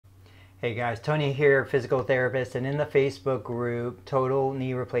Hey guys, Tony here, physical therapist, and in the Facebook group, Total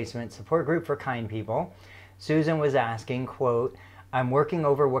Knee Replacement Support Group for Kind People, Susan was asking, quote, I'm working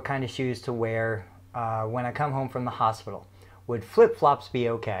over what kind of shoes to wear when I come home from the hospital. Would flip-flops be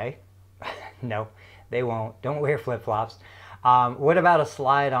okay? No, they won't. Don't wear flip-flops. What about a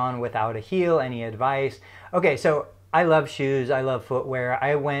slide-on without a heel? Any advice? Okay, so I love shoes. I love footwear.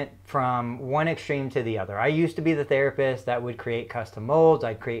 I went from one extreme to the other. I used to be the therapist that would create custom molds.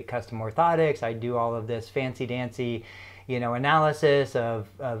 I'd create custom orthotics. I'd do all of this fancy-dancy, analysis of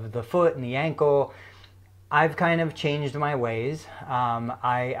the foot and the ankle. I've kind of changed my ways.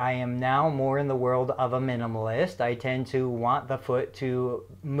 I am now more in the world of a minimalist. I tend to want the foot to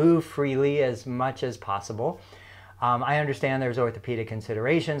move freely as much as possible. I understand there's orthopedic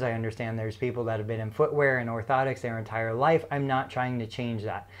considerations. I understand there's people that have been in footwear and orthotics their entire life. I'm not trying to change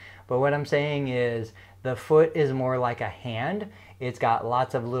that. But what I'm saying is the foot is more like a hand. It's got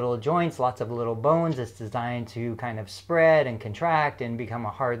lots of little joints, lots of little bones. It's designed to kind of spread and contract and become a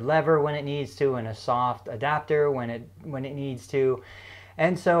hard lever when it needs to and a soft adapter when it needs to.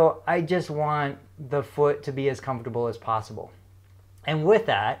 And so I just want the foot to be as comfortable as possible. And with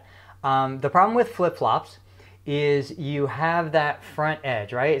that, the problem with flip-flops is you have that front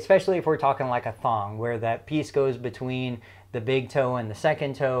edge, right? Especially if we're talking like a thong where that piece goes between the big toe and the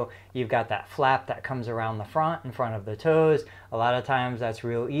second toe. You've got that flap that comes around the front in front of the toes. A lot of times that's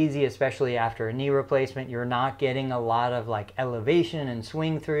real easy, especially after a knee replacement. You're not getting a lot of like elevation and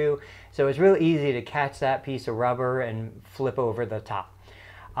swing through. So it's real easy to catch that piece of rubber and flip over the top.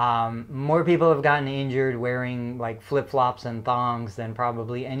 More people have gotten injured wearing like flip-flops and thongs than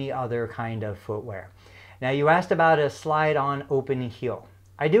probably any other kind of footwear. Now you asked about a slide-on open heel.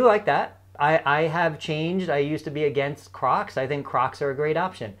 I do like that. I have changed. I used to be against Crocs. I think Crocs are a great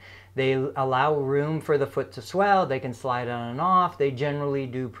option. They allow room for the foot to swell. They can slide on and off. They generally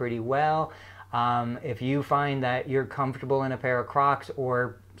do pretty well. If you find that you're comfortable in a pair of Crocs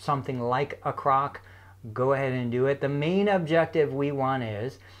or something like a Croc, go ahead and do it. The main objective we want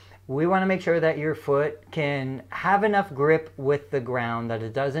to make sure that your foot can have enough grip with the ground that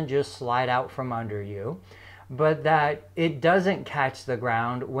it doesn't just slide out from under you, but that it doesn't catch the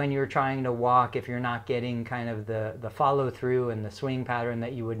ground when you're trying to walk if you're not getting kind of the follow through and the swing pattern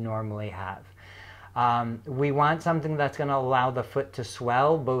that you would normally have. We want something that's going to allow the foot to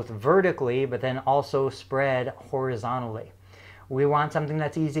swell both vertically but then also spread horizontally. We want something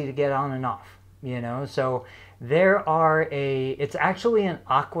that's easy to get on and off, so it's actually an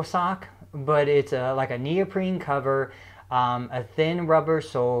aqua sock, but it's like a neoprene cover, a thin rubber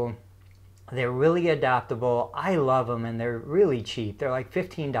sole. They're really adaptable. I love them and they're really cheap. They're like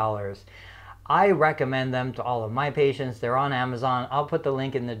 $15. I recommend them to all of my patients. They're on Amazon. I'll put the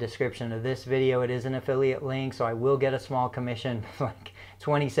link in the description of this video. It is an affiliate link, so I will get a small commission, like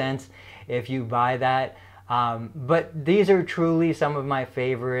 20 cents if you buy that. But these are truly some of my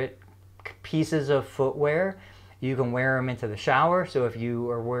favorite pieces of footwear. You can wear them into the shower, so if you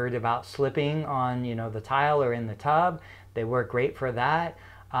are worried about slipping on the tile or in the tub, they work great for that.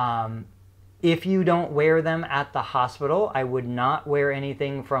 If you don't wear them at the hospital, I would not wear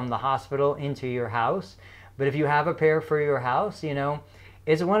anything from the hospital into your house. But if you have a pair for your house,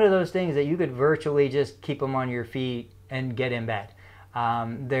 it's one of those things that you could virtually just keep them on your feet and get in bed.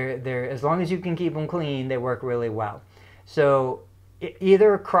 They're as long as you can keep them clean, they work really well. So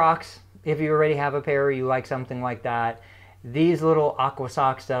either Crocs, if you already have a pair or you like something like that, these little aqua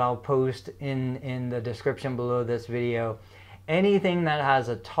socks that I'll post in the description below this video, anything that has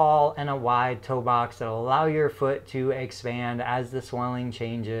a tall and a wide toe box that will allow your foot to expand as the swelling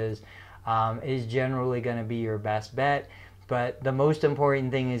changes is generally going to be your best bet. But the most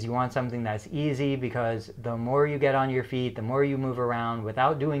important thing is you want something that's easy, because the more you get on your feet, the more you move around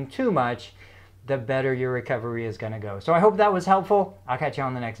without doing too much, the better your recovery is going to go. So I hope that was helpful. I'll catch you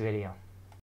on the next video.